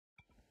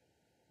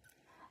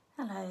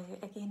Hello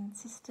again,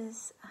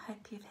 sisters. I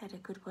hope you've had a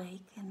good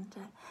week. And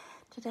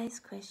today's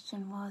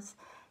question was,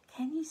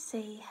 can you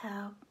see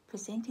how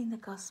presenting the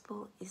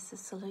gospel is the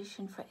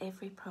solution for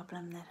every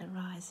problem that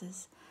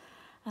arises?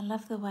 I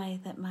love the way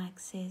that Mark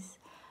says,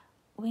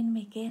 when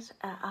we get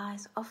our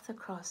eyes off the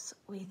cross,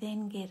 we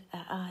then get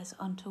our eyes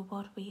onto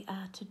what we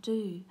are to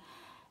do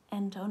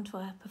and onto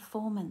our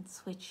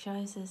performance, which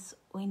shows us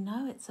we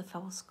know it's a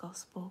false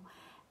gospel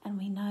and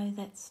we know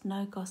that's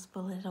no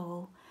gospel at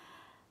all.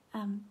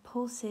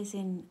 Paul says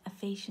in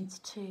Ephesians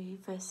 2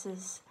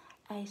 verses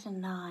 8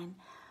 and 9,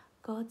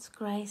 God's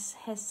grace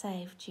has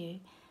saved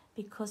you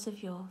because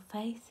of your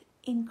faith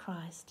in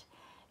Christ.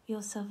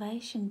 Your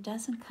salvation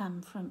doesn't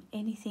come from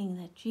anything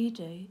that you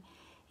do.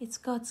 It's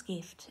God's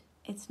gift.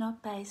 It's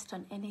not based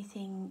on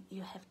anything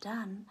you have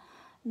done.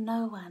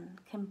 No one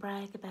can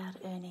brag about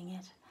earning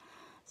it.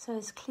 So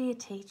it's clear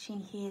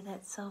teaching here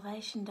that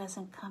salvation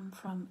doesn't come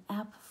from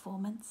our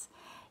performance.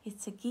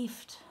 It's a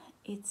gift.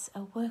 It's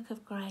a work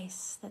of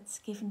grace that's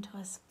given to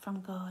us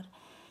from God.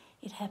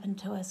 It happened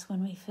to us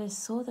when we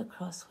first saw the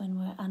cross, when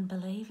we were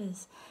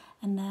unbelievers.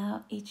 And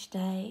now each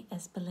day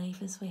as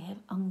believers we have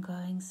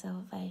ongoing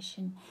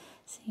salvation,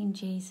 seeing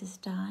Jesus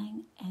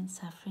dying and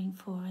suffering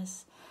for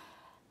us.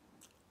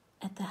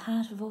 At the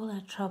heart of all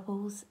our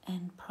troubles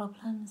and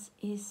problems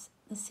is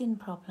the sin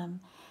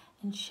problem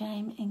and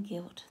shame and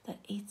guilt that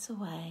eats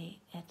away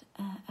at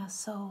our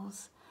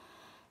souls.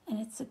 And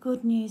it's the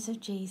good news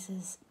of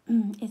Jesus.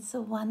 It's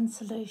the one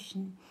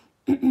solution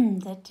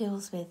that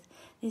deals with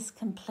this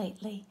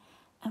completely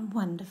and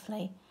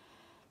wonderfully.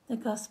 The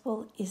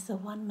gospel is the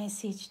one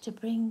message to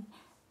bring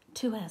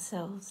to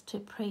ourselves, to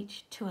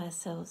preach to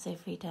ourselves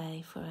every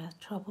day for our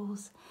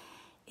troubles.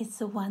 It's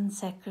the one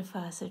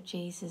sacrifice of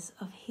Jesus,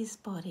 of his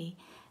body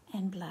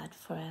and blood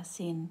for our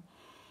sin.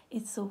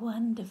 It's the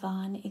one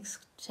divine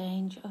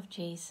exchange of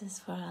Jesus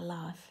for our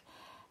life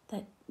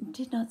that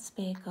did not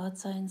spare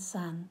God's own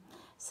Son,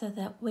 so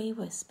that we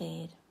were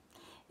spared.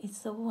 It's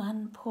the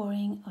one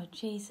pouring of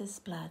Jesus'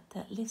 blood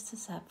that lifts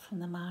us up from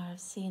the mire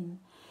of sin.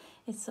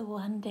 It's the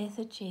one death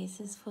of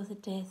Jesus for the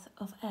death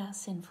of our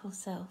sinful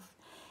self.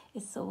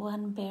 It's the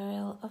one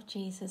burial of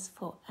Jesus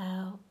for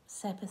our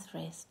Sabbath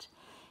rest.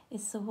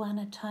 It's the one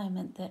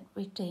atonement that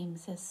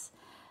redeems us,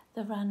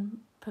 the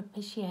one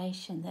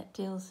propitiation that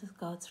deals with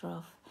God's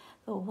wrath,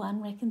 the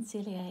one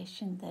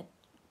reconciliation that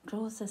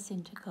draws us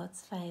into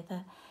God's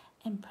favour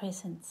and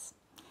presence,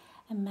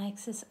 and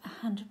makes us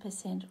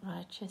 100%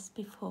 righteous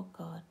before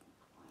God.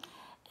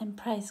 And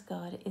praise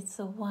God, it's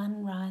the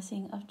one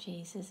rising of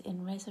Jesus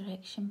in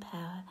resurrection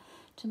power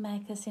to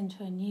make us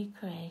into a new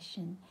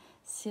creation,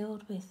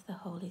 sealed with the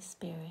Holy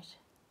Spirit.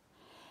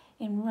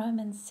 In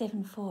Romans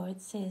 7:4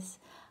 it says,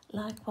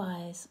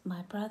 likewise,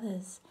 my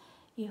brothers,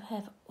 you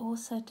have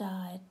also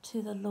died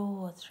to the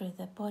law through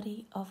the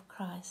body of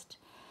Christ,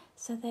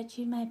 so that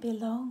you may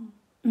belong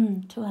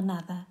to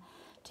another,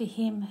 to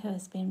him who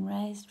has been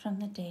raised from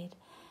the dead,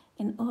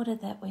 in order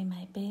that we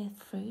may bear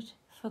fruit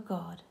for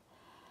God.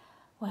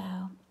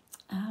 Wow,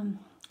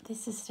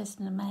 this is just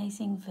an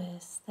amazing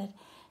verse that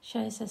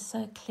shows us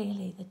so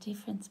clearly the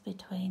difference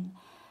between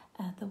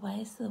the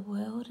ways of the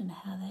world and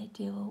how they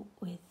deal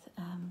with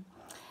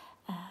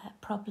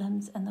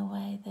problems and the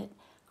way that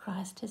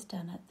Christ has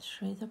done it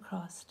through the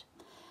cross.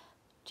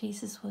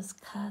 Jesus was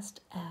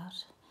cast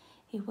out,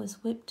 he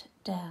was whipped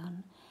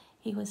down,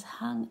 he was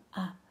hung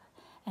up,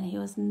 and he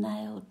was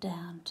nailed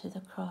down to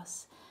the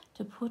cross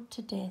to put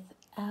to death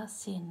our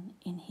sin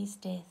in his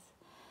death.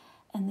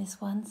 And this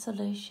one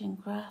solution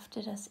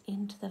grafted us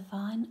into the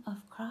vine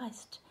of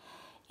Christ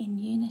in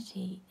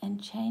unity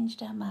and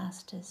changed our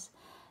masters,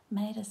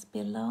 made us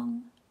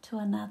belong to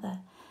another,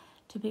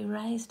 to be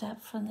raised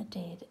up from the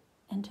dead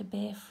and to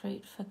bear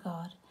fruit for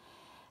God.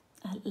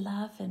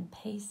 Love and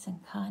peace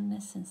and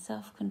kindness and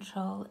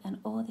self-control and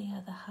all the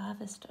other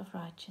harvest of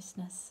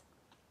righteousness.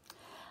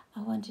 I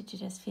wanted to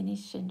just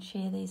finish and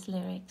share these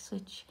lyrics,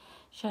 which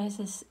shows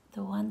us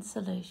the one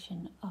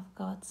solution of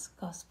God's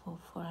gospel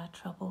for our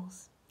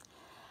troubles.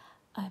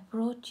 I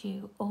brought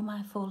you all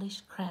my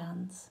foolish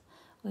crowns,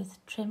 with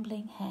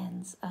trembling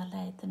hands I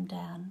laid them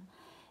down,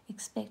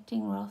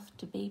 expecting wrath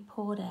to be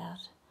poured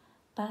out,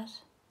 but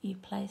you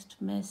placed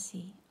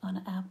mercy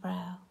on our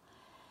brow.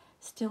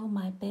 Still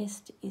my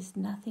best is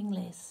nothing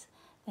less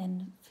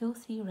than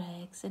filthy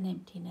rags and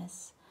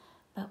emptiness,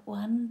 but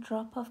one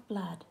drop of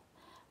blood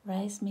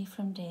raise me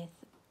from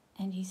death,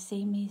 and you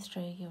see me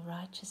through your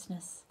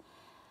righteousness.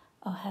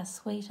 Oh, how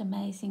sweet,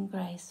 amazing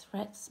grace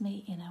wraps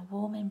me in a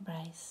warm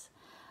embrace.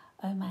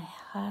 Oh, my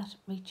heart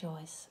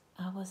rejoice,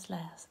 I was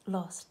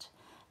lost,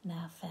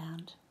 now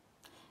found.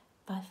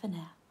 Bye for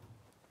now.